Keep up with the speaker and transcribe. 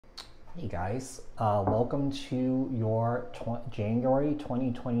Hey guys, welcome to your January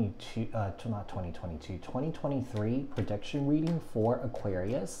 2022, not 2022, 2023 prediction reading for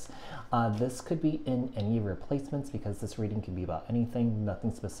Aquarius. This could be in any replacements because this reading can be about anything,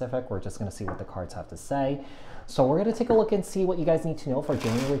 nothing specific. We're just going to see what the cards have to say. So we're going to take a look and see what you guys need to know for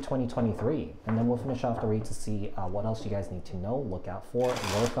January 2023. And then we'll finish off the read to see what else you guys need to know, look out for,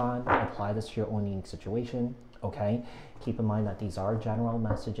 work on, apply this to your own unique situation. Okay, keep in mind that these are general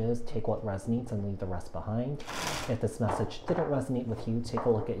messages. Take what resonates and leave the rest behind. If this message didn't resonate with you, take a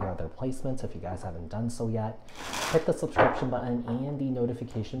look at your other placements if you guys haven't done so yet. Hit the subscription button and the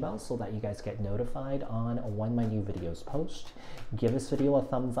notification bell so that you guys get notified on when my new videos post. Give this video a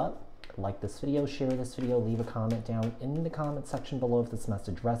thumbs up. Like this video, share this video, leave a comment down in the comment section below if this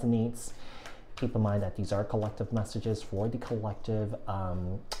message resonates. Keep in mind that these are collective messages for the collective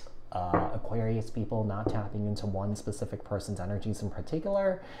Aquarius people, not tapping into one specific person's energies in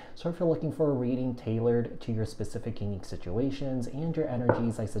particular. So if you're looking for a reading tailored to your specific unique situations and your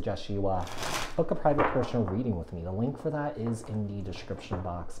energies, I suggest you book a private personal reading with me. The link for that is in the description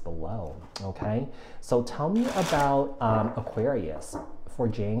box below. Okay, so tell me about Aquarius for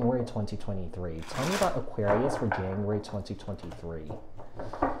January 2023. Tell me about Aquarius for January 2023.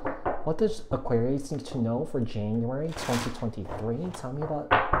 What does Aquarius need to know for January 2023? Tell me about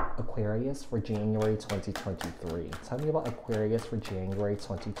Aquarius for January 2023. Tell me about Aquarius for January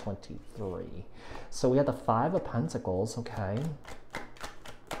 2023. So we have the Five of Pentacles, okay?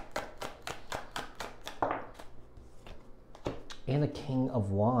 And the King of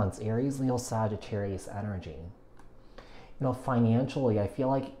Wands, Aries, Leo, Sagittarius energy. You know, financially, I feel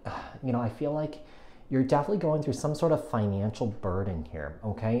like you're definitely going through some sort of financial burden here,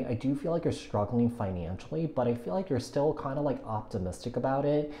 okay? I do feel like you're struggling financially, but I feel like you're still kind of like optimistic about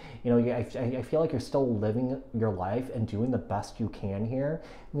it. You know, I feel like you're still living your life and doing the best you can here.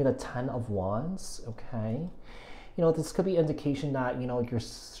 We have the Ten of Wands, okay? You know, this could be indication that, you know, you're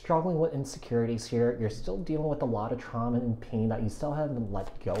struggling with insecurities here. You're still dealing with a lot of trauma and pain that you still haven't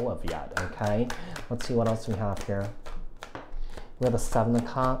let go of yet, okay? Let's see what else we have here. We have the Seven of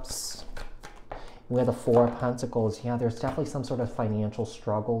Cups. We have the Four of Pentacles. Yeah, there's definitely some sort of financial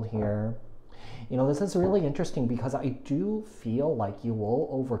struggle here. You know, this is really interesting because I do feel like you will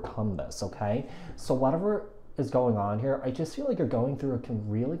overcome this, okay? So whatever is going on here, I just feel like you're going through a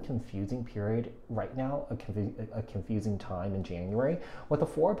really confusing period right now, a confusing time in January with the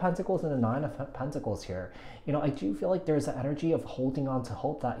Four of Pentacles and the Nine of Pentacles here. You know, I do feel like there's an energy of holding on to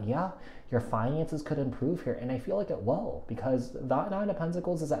hope that, yeah, your finances could improve here, and I feel like it will, because that Nine of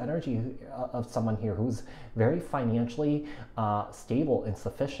Pentacles is an energy of someone here who's very financially stable and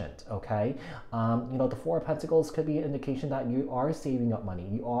sufficient, okay? You know, the Four of Pentacles could be an indication that you are saving up money.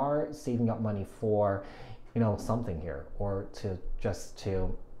 You are saving up money for, you know, something here, or to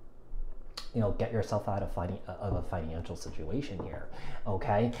you know, get yourself out of a financial situation here,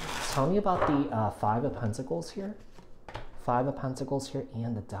 okay? Tell me about the Five of Pentacles here. Five of Pentacles here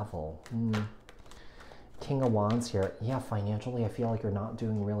and the Devil. King of Wands here. Yeah, financially, I feel like you're not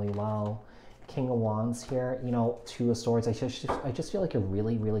doing really well. King of Wands here, you know, Two of Swords. I just feel like you're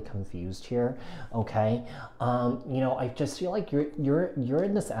really confused here, okay? You know, I just feel like you're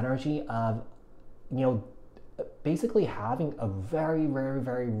in this energy of, you know, basically having a very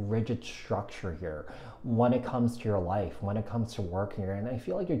rigid structure here when it comes to your life, when it comes to work here, and I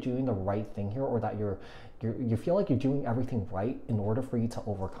feel like you're doing the right thing here, or that you feel like you're doing everything right in order for you to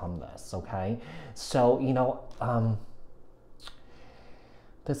overcome this, okay? So, you know,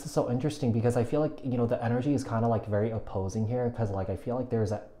 this is so interesting because I feel like, you know, the energy is kind of like very opposing here, because like I feel like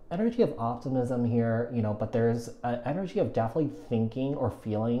there's a energy of optimism here, you know, but there's an energy of definitely thinking or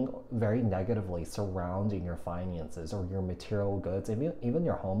feeling very negatively surrounding your finances or your material goods, even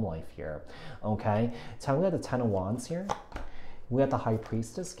your home life here, okay? Tell me about the Ten of Wands here. We have the High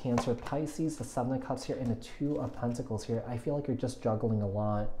Priestess, Cancer, Pisces, the Seven of Cups here, and the Two of Pentacles here. I feel like you're just juggling a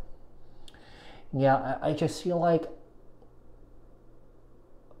lot. Yeah, I just feel like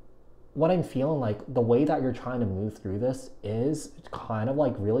what I'm feeling like, the way that you're trying to move through this is kind of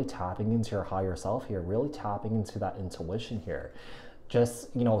like really tapping into your higher self here, really tapping into that intuition here. Just,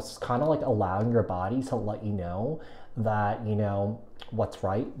 you know, it's kind of like allowing your body to let you know that, you know, what's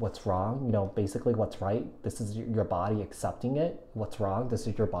right, what's wrong, you know, basically what's right, this is your body accepting it. What's wrong, this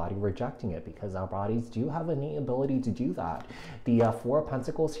is your body rejecting it, because our bodies do have an innate ability to do that. The Four of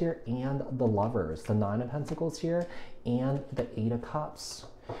Pentacles here and the Lovers, the Nine of Pentacles here and the Eight of Cups.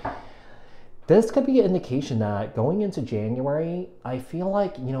 This could be an indication that going into January, I feel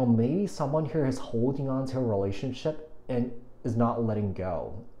like, you know, maybe someone here is holding on to a relationship and is not letting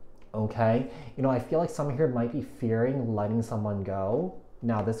go, okay? You know, I feel like someone here might be fearing letting someone go,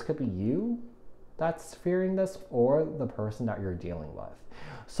 Now, this could be you that's fearing this or the person that you're dealing with.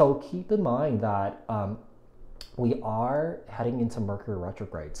 So keep in mind that we are heading into Mercury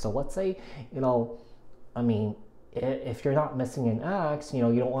retrograde. So let's say, I mean, if you're not missing an ex, you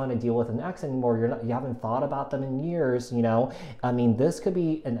don't want to deal with an ex anymore. You haven't thought about them in years. I mean, this could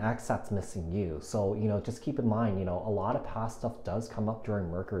be an ex that's missing you. So just keep in mind, a lot of past stuff does come up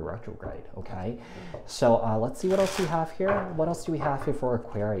during Mercury retrograde. Okay, so let's see what else we have here. What else do we have here for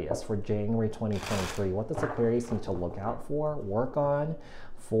Aquarius for January 2023? What does Aquarius need to look out for, work on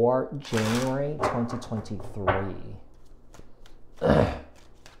for January 2023?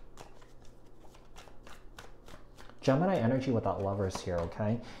 Gemini energy with that Lovers here,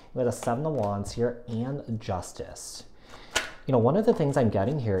 okay? We have the Seven of Wands here and Justice. One of the things I'm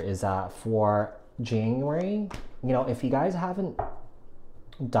getting here is that for January, if you guys haven't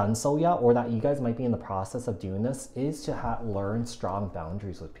done so yet, or that you guys might be in the process of doing this, is to learn strong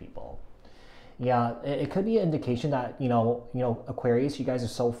boundaries with people. Yeah, it could be an indication that, Aquarius, you guys are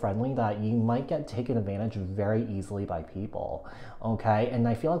so friendly that you might get taken advantage of very easily by people, okay? And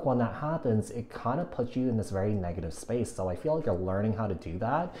I feel like when that happens, it kind of puts you in this very negative space. So I feel like you're learning how to do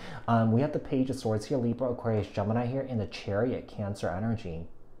that. We have the Page of Swords here, Libra, Aquarius, Gemini here, and the Chariot, Cancer energy.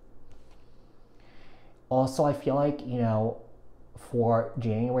 Also, I feel like, for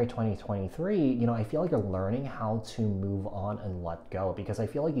January 2023, I feel like you're learning how to move on and let go, because I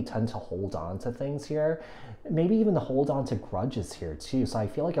feel like you tend to hold on to things here, maybe even to hold on to grudges here too. So I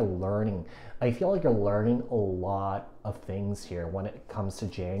feel like you're learning a lot of things here when it comes to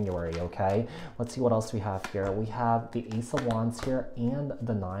January, okay? Let's see what else we have here. We have the Ace of Wands here and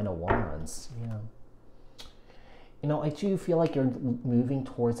the Nine of Wands. Yeah. I do feel like you're moving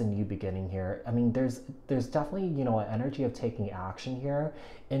towards a new beginning here. I mean, there's definitely, an energy of taking action here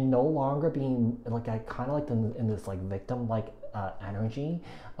and no longer being like kind of like in this like victim-like energy,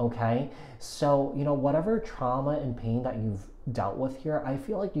 okay? So, whatever trauma and pain that you've dealt with here, I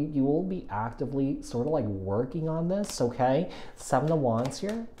feel like you will be actively sort of like working on this, okay? Seven of Wands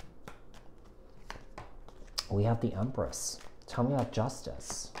here. We have the Empress. Tell me about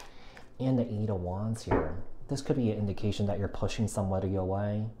Justice. And the Eight of Wands here. This could be an indication that you're pushing somebody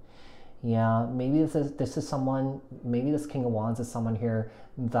away. Yeah, maybe this is someone, maybe this King of Wands is someone here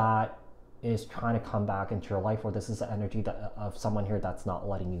that is trying to come back into your life, or this is the energy of someone here that's not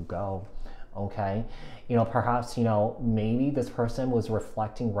letting you go, okay? Perhaps, maybe this person was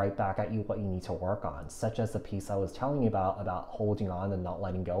reflecting right back at you what you need to work on, such as the piece I was telling you about holding on and not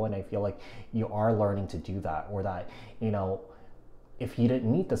letting go. And I feel like you are learning to do that, or that, if you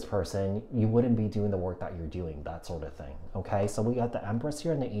didn't meet this person, you wouldn't be doing the work that you're doing, that sort of thing, okay? So we got the Empress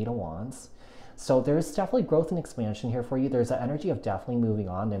here and the Eight of Wands. So there's definitely growth and expansion here for you. There's an energy of definitely moving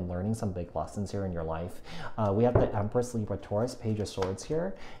on and learning some big lessons here in your life. We have the Empress, Libra, Taurus, Page of Swords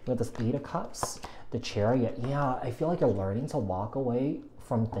here. We have this Eight of Cups, the Chariot. Yeah, I feel like you're learning to walk away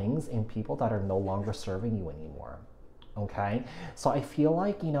from things and people that are no longer serving you anymore. Okay, so I feel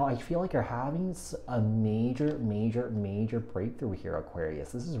like, you're having a major breakthrough here,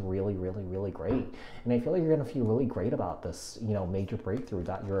 Aquarius. This is really, really, really great. And I feel like you're going to feel really great about this, major breakthrough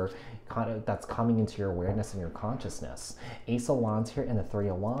that that's coming into your awareness and your consciousness. Ace of Wands here and the Three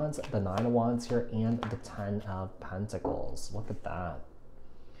of Wands, the Nine of Wands here and the Ten of Pentacles. Look at that.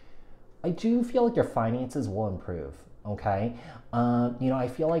 I do feel like your finances will improve, okay? I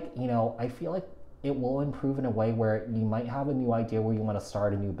feel like it will improve in a way where you might have a new idea where you want to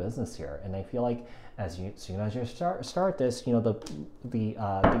start a new business here. And I feel like soon as you start this, the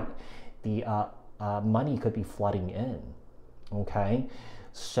money could be flooding in. Okay,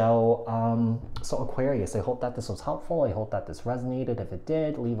 so Aquarius, I hope that this was helpful. I hope that this resonated. If it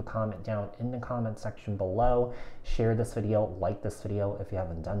did, leave a comment down in the comment section below. Share this video, like this video. If you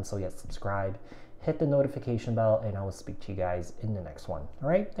haven't done so yet, subscribe. Hit the notification bell, and I will speak to you guys in the next one. All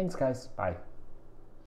right, thanks guys. Bye.